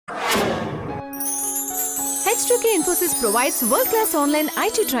H2K Infosys provides world-class online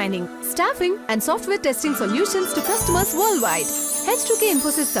IT training, staffing and software testing solutions to customers worldwide. H2K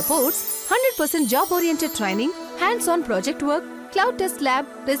Infosys supports 100% job-oriented training, hands-on project work, cloud test lab,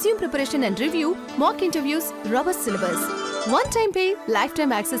 resume preparation and review, mock interviews, robust syllabus. One-time pay,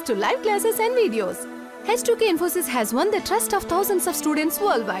 lifetime access to live classes and videos. H2K Infosys has won the trust of thousands of students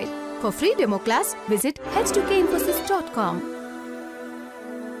worldwide. For free demo class, visit h2kinfosys.com.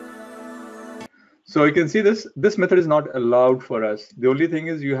 So you can see this method is not allowed for us. The only thing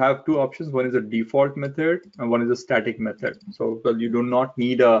is you have two options. One is a default method and one is a static method. So you do not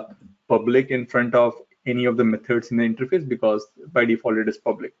need a public in front of any of the methods in the interface because by default it is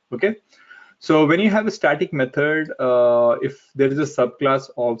public. Okay. So when you have a static method, if there is a subclass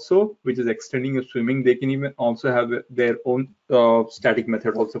also which is extending your swimming, they can even also have their own static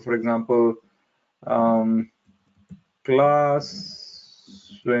method also. For example, class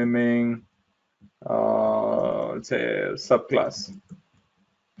swimming, let's say subclass.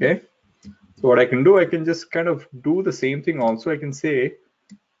 Okay, so what I can do, I can just kind of do the same thing also. I can say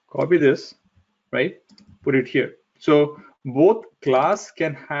copy this, right, put it here. So both class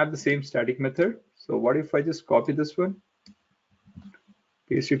can have the same static method. So what if I just copy this one,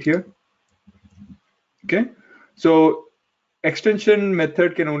 paste it here? Okay, so extension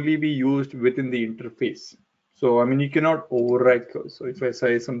method can only be used within the interface. So I mean, you cannot override code. So if I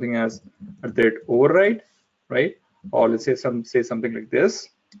say something as override, right, or let's say something like this.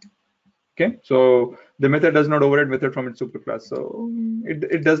 Okay, so the method does not override method from its superclass. So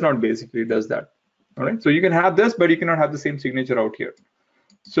it does not basically does that. All right, so you can have this, but you cannot have the same signature out here.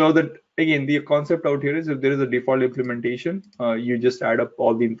 So that again, the concept out here is if there is a default implementation, you just add up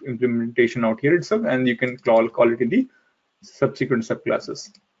all the implementation out here itself, and you can call it in the subsequent subclasses.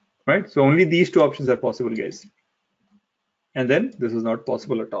 Right, so only these two options are possible, guys, and then this is not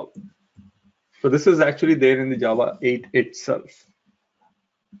possible at all. So this is actually there in the Java 8 itself.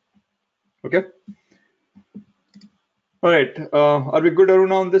 Okay, all right, are we good,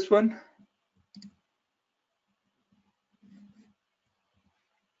 Aruna, on this one?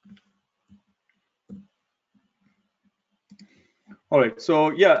 All right,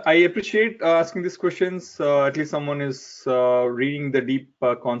 so yeah, I appreciate asking these questions. At least someone is reading the deep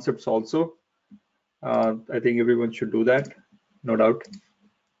concepts also. I think everyone should do that, no doubt.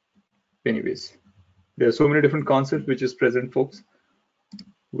 Anyways, there are so many different concepts which is present, folks,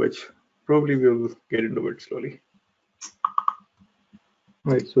 which probably we'll get into it slowly.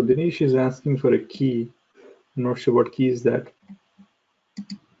 All right, so Dinesh is asking for a key. I'm not sure what key is that.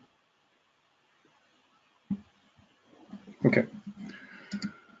 Okay.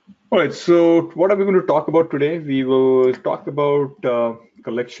 All right, so what are we going to talk about today? We will talk about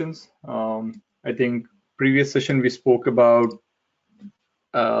collections. I think previous session we spoke about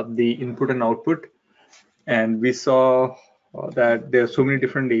the input and output, and we saw that there are so many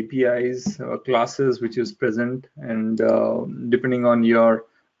different APIs, classes which is present, and depending on your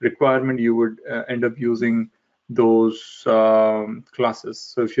requirement, you would end up using those classes.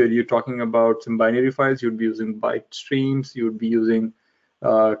 So if you're talking about some binary files, you'd be using byte streams, you would be using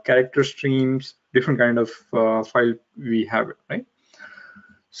character streams, different kind of file we have it, right?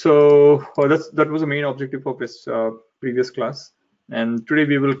 So that was the main objective of this previous class, and today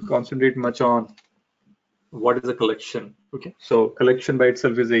we will concentrate much on what is a collection. Okay, so collection by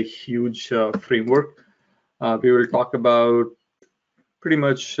itself is a huge framework. We will talk about pretty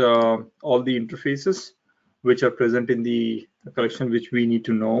much all the interfaces which are present in the collection, which we need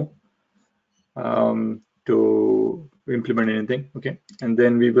to know to implement anything. Okay, and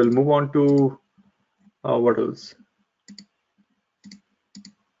then we will move on to what else.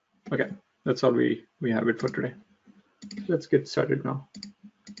 Okay, that's all we have it for today. Let's get started now.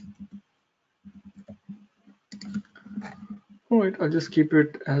 All right, I'll just keep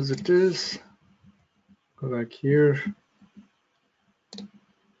it as it is. Go back here.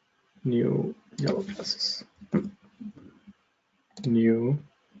 New Java classes. New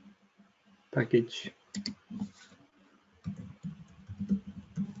package.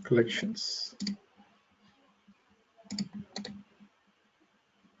 Collections.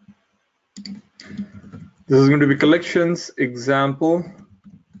 This is going to be collections example.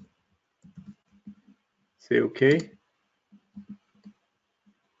 Say okay.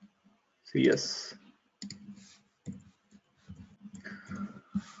 Say yes.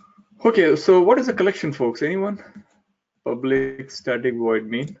 Okay, so what is a collection, folks? Anyone? Public static void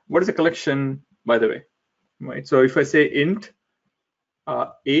main. What is a collection, by the way? Right. So if I say int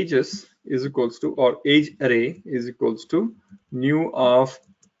ages is equals to, or age array is equals to new of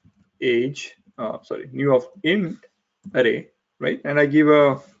age, new of int array, right? And I give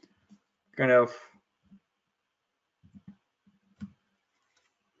a kind of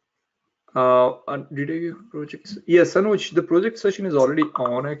Did I give projects? Yes, Anuj, the project session is already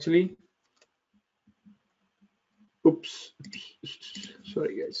on actually. Oops.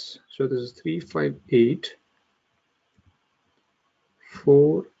 Sorry, guys. So this is 358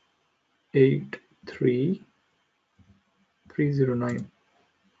 483 309.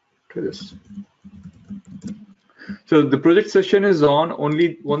 Try this. So the project session is on.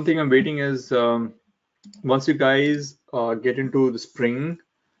 Only one thing I'm waiting is once you guys get into the spring,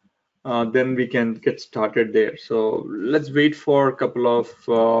 then we can get started there. So let's wait for a couple of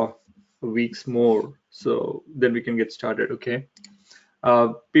weeks more. So then we can get started. Okay.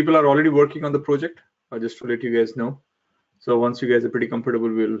 People are already working on the project, just to let you guys know. So once you guys are pretty comfortable,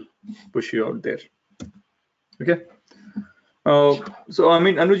 we'll push you out there. Okay. So I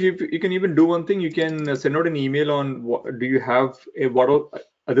mean, Anuj, you can even do one thing. You can send out an email on what do you have, what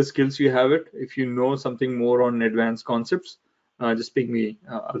other skills you have it. If you know something more on advanced concepts, just ping me.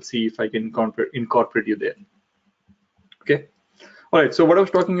 I'll see if I can incorporate you there. Okay. All right. So what I was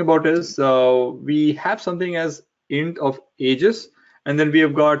talking about is we have something as int of ages, and then we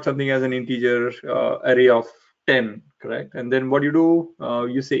have got something as an integer array of 10, correct? And then what you do,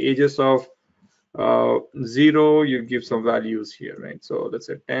 you say ages of 0, you give some values here, right? So let's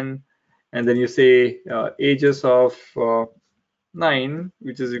say 10, and then you say ages of 9,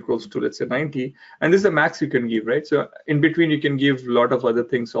 which is equals to, let's say, 90, and this is the max you can give, right? So in between you can give a lot of other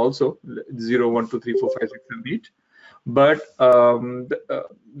things also, 0, 1, 2, 3, 4, 5, 6, 7, 8, but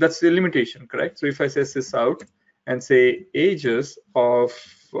that's the limitation, correct? So if I say sys out and say ages of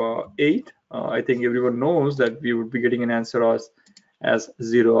 8, I think everyone knows that we would be getting an answer as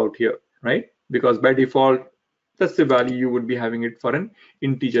 0 out here, right? Because by default, that's the value you would be having it for an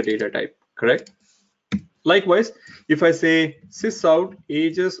integer data type, correct? Likewise, if I say sys out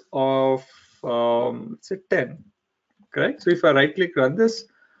ages of say 10, correct? So if I right click run this,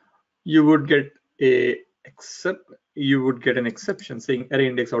 you would get an exception saying array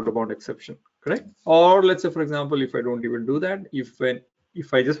index out of bound exception, correct? Or let's say, for example, if I don't even do that, if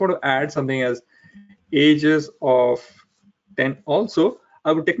I just want to add something as ages of 10 also,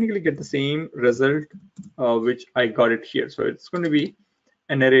 I would technically get the same result which I got it here. So it's going to be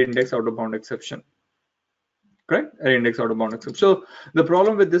an array index out of bound exception, correct? Array index out of bound exception. So the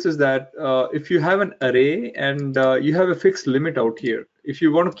problem with this is that if you have an array and you have a fixed limit out here, if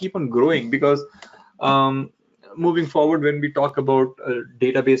you want to keep on growing, because moving forward, when we talk about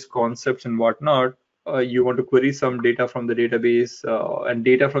database concepts and whatnot, you want to query some data from the database, and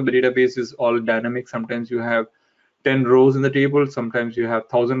data from the database is all dynamic. Sometimes you have 10 rows in the table, sometimes you have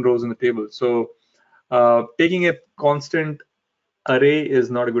 1,000 rows in the table. So taking a constant array is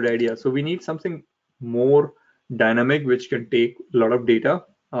not a good idea. So we need something more dynamic, which can take a lot of data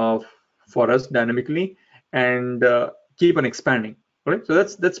for us dynamically and keep on expanding. Right? So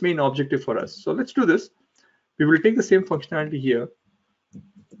that's main objective for us. So let's do this. We will take the same functionality here,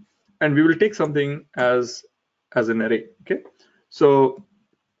 and we will take something as an array. Okay. So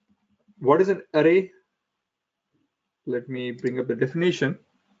what is an array? Let me bring up the definition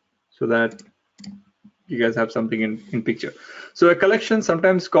so that you guys have something in picture. So a collection,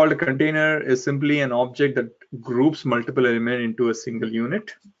 sometimes called a container, is simply an object that groups multiple elements into a single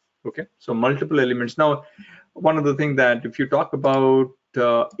unit. Okay, so multiple elements. Now, one of the things that if you talk about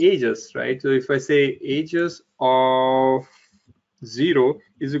ages, right? So if I say ages of 0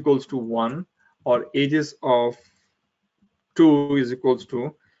 is equals to 1, or ages of 2 is equals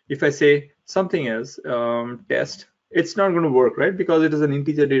to, if I say something else, test, it's not going to work, right? Because it is an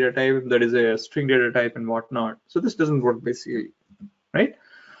integer data type, that is a string data type and whatnot. So this doesn't work basically, right?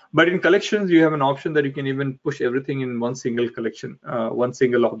 But in collections, you have an option that you can even push everything in one single collection, one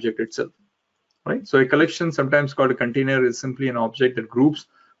single object itself, right? So a collection, sometimes called a container, is simply an object that groups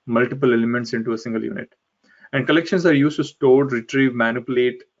multiple elements into a single unit. And collections are used to store, retrieve,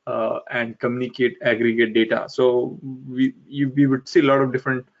 manipulate, and communicate aggregate data. So we would see a lot of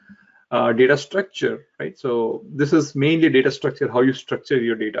different data structure, right? So this is mainly data structure, how you structure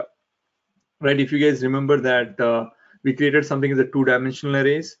your data, right? If you guys remember that we created something as a 2-dimensional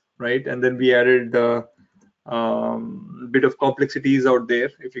arrays, right? And then we added a bit of complexities out there,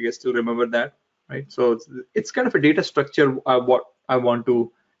 if you guys still remember that, right? So it's kind of a data structure what I want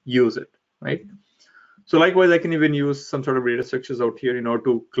to use it, right? So likewise, I can even use some sort of data structures out here in order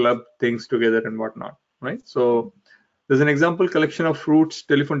to club things together and whatnot, right? So there's an example collection of fruits,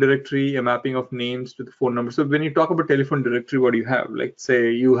 telephone directory, a mapping of names to the phone number. So when you talk about telephone directory, what do you have? Like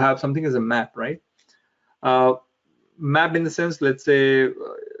say you have something as a map, right? Map in the sense, let's say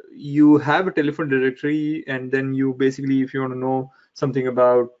you have a telephone directory, and then you basically, if you want to know something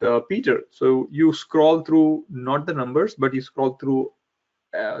about Peter, so you scroll through not the numbers, but you scroll through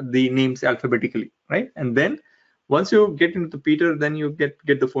the names alphabetically, right? And then once you get into the Peter, then you get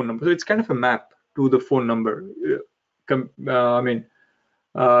the phone number. So it's kind of a map to the phone number.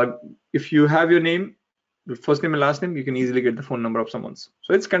 If you have your name, the first name and last name, you can easily get the phone number of someone's.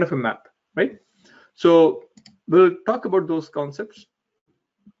 So it's kind of a map, right? So we'll talk about those concepts.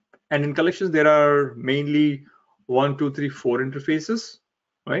 And in collections, there are mainly 1, 2, 3, 4 interfaces,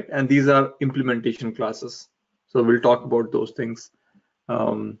 right? And these are implementation classes. So we'll talk about those things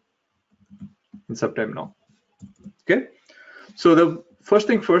in some time now. Okay. So the first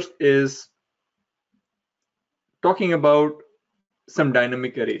thing first is talking about some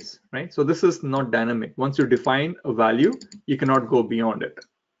dynamic arrays, right? So this is not dynamic. Once you define a value, you cannot go beyond it,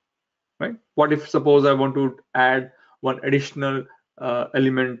 right? What if suppose I want to add one additional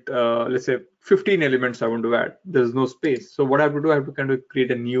element, let's say 15 elements I want to add. There's no space. So what I have to do, I have to kind of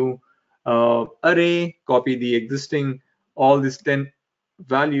create a new array, copy the existing, all these 10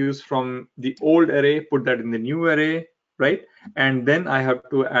 values from the old array, put that in the new array, right? And then I have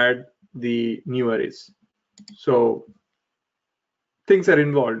to add the new arrays. So things are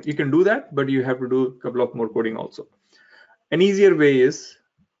involved. You can do that, but you have to do a couple of more coding also. An easier way is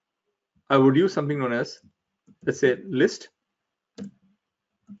I would use something known as, let's say, list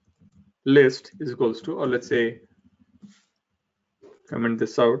is equals to, or let's say, comment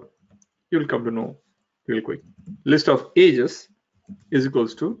this out, you'll come to know real quick. List of ages is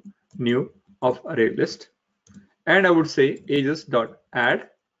equals to new of array list, and I would say ages dot add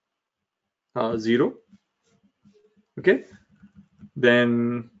 0. Okay,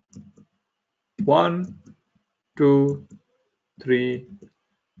 then 1, 2, 3,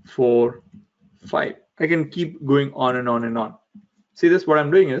 4, 5. I can keep going on and on and on. See this, what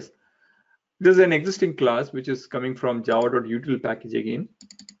I'm doing is, this is an existing class which is coming from java.util package again.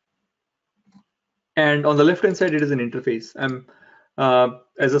 And on the left hand side, it is an interface.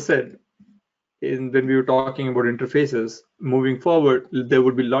 As I said, when we were talking about interfaces, moving forward, there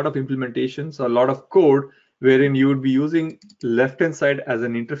would be a lot of implementations, a lot of code wherein you would be using left hand side as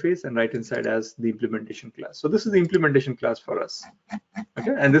an interface and right hand side as the implementation class. So this is the implementation class for us.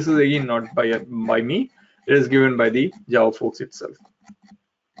 Okay, and this is again not by me, it is given by the Java folks itself.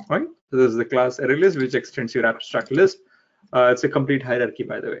 Right? So this is the class array list, which extends your abstract list. It's a complete hierarchy,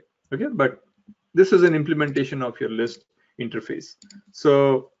 by the way. Okay, but this is an implementation of your list interface.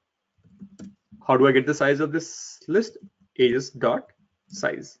 So how do I get the size of this list? Ages dot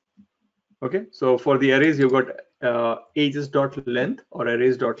size. Okay, so for the arrays, you've got ages dot length or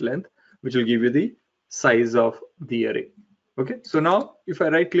arrays dot length, which will give you the size of the array. Okay, so now if I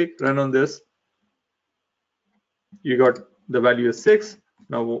right click, run on this, you got the value is 6.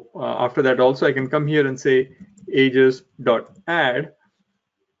 Now after that also I can come here and say ages dot add,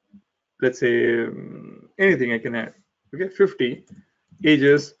 let's say anything I can add. Okay, 50.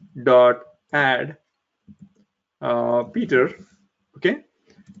 Ages dot add Peter. Okay,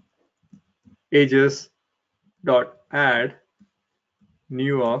 ages dot add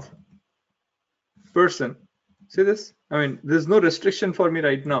new of person. See this? I mean, there's no restriction for me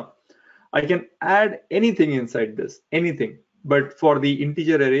right now. I can add anything inside this, anything. But for the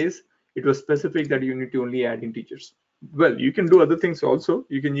integer arrays, it was specific that you need to only add integers. Well, you can do other things also.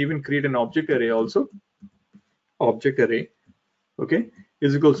 You can even create an object array also. Object array, okay,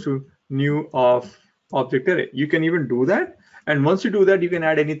 is equals to new of object array. You can even do that. And once you do that, you can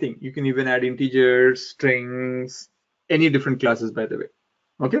add anything. You can even add integers, strings, any different classes, by the way.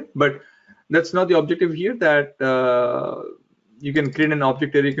 Okay, but that's not the objective here, that you can create an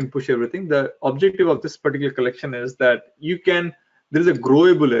object array, you can push everything. The objective of this particular collection is that you can, there is a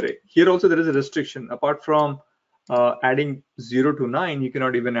growable array. Here also there is a restriction. Apart from adding 0 to 9, you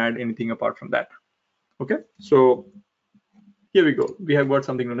cannot even add anything apart from that. Okay, so here we go. We have got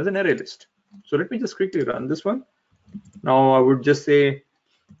something known as an array list. So let me just quickly run this one. Now I would just say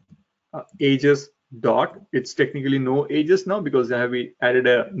ages dot, it's technically no ages now because I have added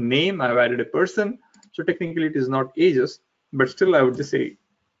a name, I have added a person. So technically it is not ages, but still I would just say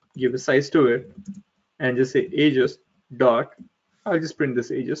give a size to it and just say ages dot, I'll just print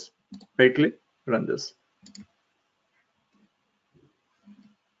this ages, right click, run this.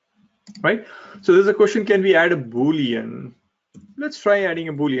 Right, so there's a question, can we add a boolean? Let's try adding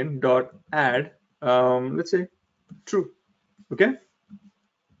a boolean dot add, let's say true. Okay,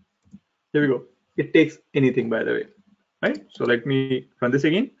 here we go. It takes anything, by the way, right? So let me run this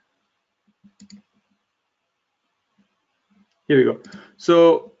again. Here we go.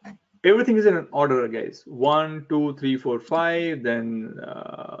 So everything is in an order, guys. 1, 2, 3, 4, 5. Then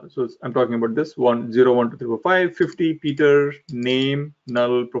so I'm talking about this 1, 0, 1, 2, 3, 4, 5, 50. Peter, name,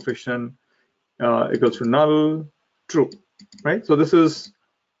 null, profession equals to null, true. Right. So this is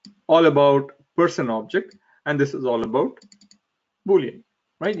all about person object, and this is all about Boolean,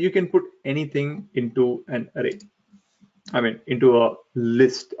 right? You can put anything into an array. I mean, into a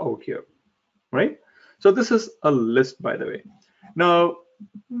list out here, right? So this is a list, by the way. Now,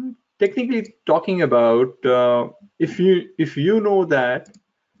 technically talking about, if you know that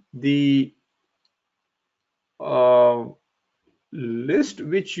the list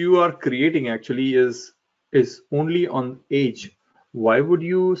which you are creating actually is only on age, why would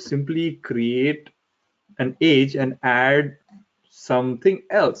you simply create an age and add something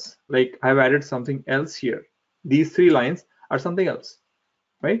else? Like I've added something else here. These 3 lines are something else,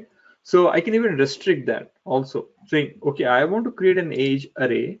 right? So I can even restrict that also, saying, okay, I want to create an age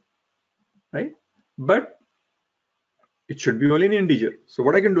array, right? But it should be only an integer. So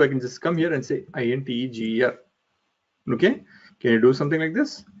what I can do, I can just come here and say integer. Okay, can you do something like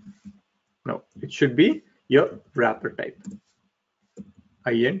this? No, it should be your wrapper type,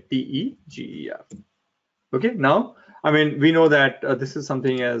 integer. Okay, now, I mean, we know that this is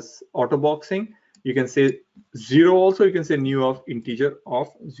something as auto boxing. You can say 0 also, you can say new of integer of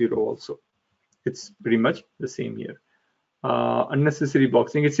 0 also. It's pretty much the same here. Unnecessary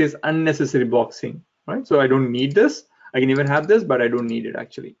boxing, it says unnecessary boxing, right? So I don't need this. I can even have this, but I don't need it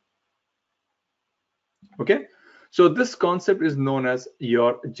actually. Okay, so this concept is known as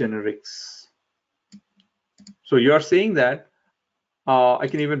your generics. So you are saying that I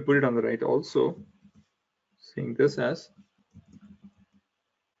can even put it on the right also, saying this as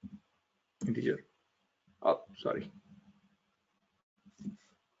integer. Oh, sorry.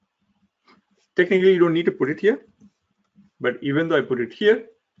 Technically, you don't need to put it here, but even though I put it here,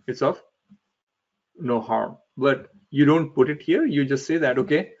 it's of no harm. But you don't put it here. You just say that,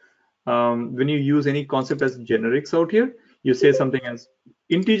 okay, when you use any concept as generics out here, you say something as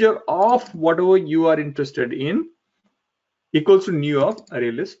integer of whatever you are interested in equals to new of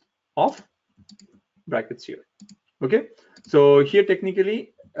array list of brackets here. Okay, so here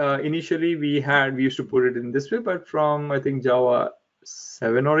technically initially we used to put it in this way, but from I think Java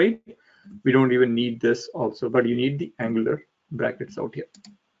 7 or 8 we don't even need this also, but you need the Angular brackets out here.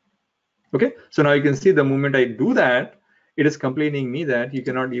 Okay, so now you can see the moment I do that, it is complaining me that you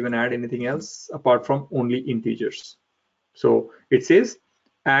cannot even add anything else apart from only integers. So it says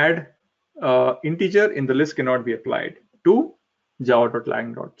add integer in the list cannot be applied to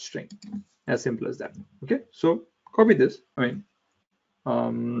java.lang.string. As simple as that. Okay, so copy this. I mean,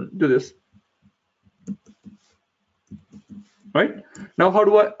 do this. Right now, how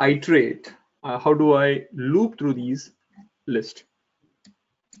do I iterate? How do I loop through these lists?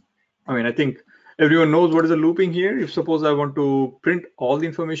 I mean, I think everyone knows what is a looping here. If suppose I want to print all the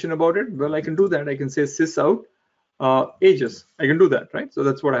information about it, well, I can do that. I can say sys out ages. I can do that, right? So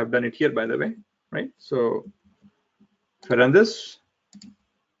that's what I have done it here, by the way, right? So if I run this,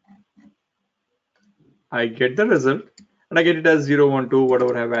 I get the result and I get it as 0, 1, 2,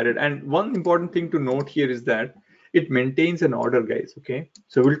 whatever I've added. And one important thing to note here is that it maintains an order, guys. Okay,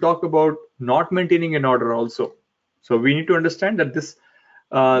 so we'll talk about not maintaining an order also. So we need to understand that this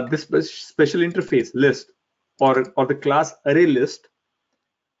special interface list or the class array list,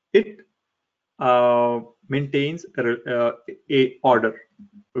 it maintains a order.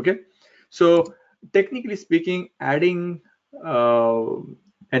 Okay, so technically speaking, adding an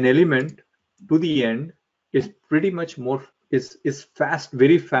element to the end is pretty much more is fast,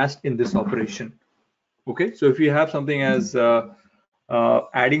 very fast in this operation. Okay, so if you have something as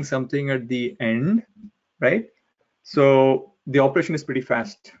adding something at the end, right? So the operation is pretty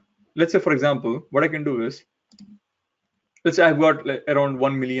fast. Let's say, for example, what I can do is, let's say I've got like around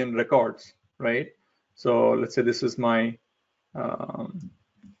 1 million records, right? So let's say this is my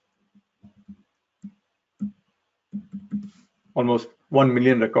almost 1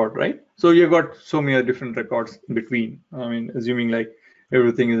 million record, right? So you've got so many different records in between. I mean, assuming like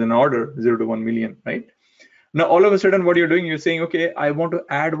everything is in order, 0 to 1 million, right? Now, all of a sudden, what you're doing, you're saying, okay, I want to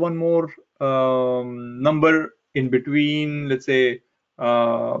add one more number in between, let's say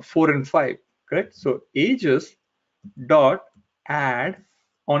 4 and 5, correct? So ages dot add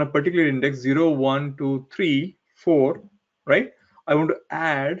on a particular index 0, 1, 2, 3, 4, right? I want to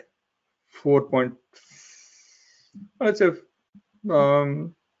add 4. Let's say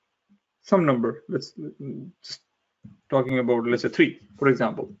some number. Let's just talking about, let's say 3, for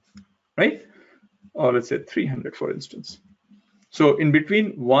example, right? Or let's say 300, for instance. So in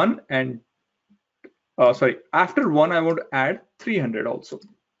between 1 and after 1, I want to add 300 also,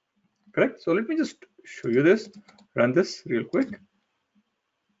 correct? So let me just show you this, run this real quick,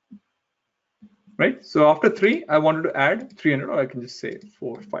 right? So after 3, I wanted to add 300, or I can just say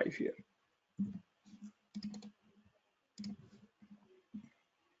 4, 5 here.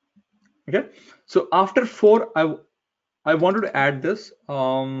 Okay, so after 4, I wanted to add this.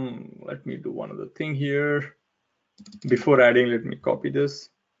 Let me do one other thing here. Before adding, let me copy this,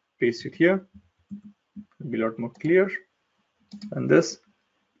 paste it here. It'll be a lot more clear than this.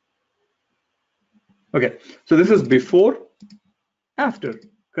 Okay, so this is before, after,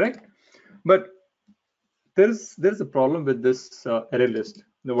 correct? But there's a problem with this array list.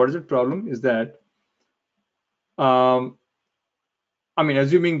 Now, what is the problem? Is that I mean,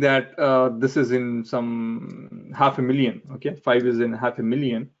 assuming that this is in some 500,000, okay, 5 is in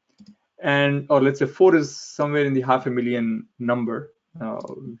 500,000, and or let's say 4 is somewhere in the 500,000 number.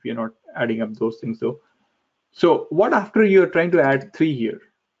 We are not adding up those things though. So what after you're trying to add 3 here,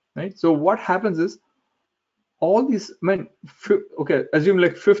 right? So what happens is all these, I mean, okay, assume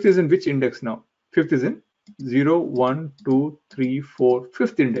like 5th is in which index now? 5th is in 0, 1, 2, 3, 4,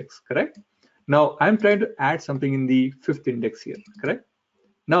 5th index, correct? Now I'm trying to add something in the 5th index here, correct?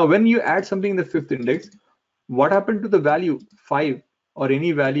 Now when you add something in the 5th index, what happened to the value 5 or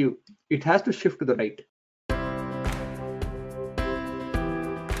any value? It has to shift to the right.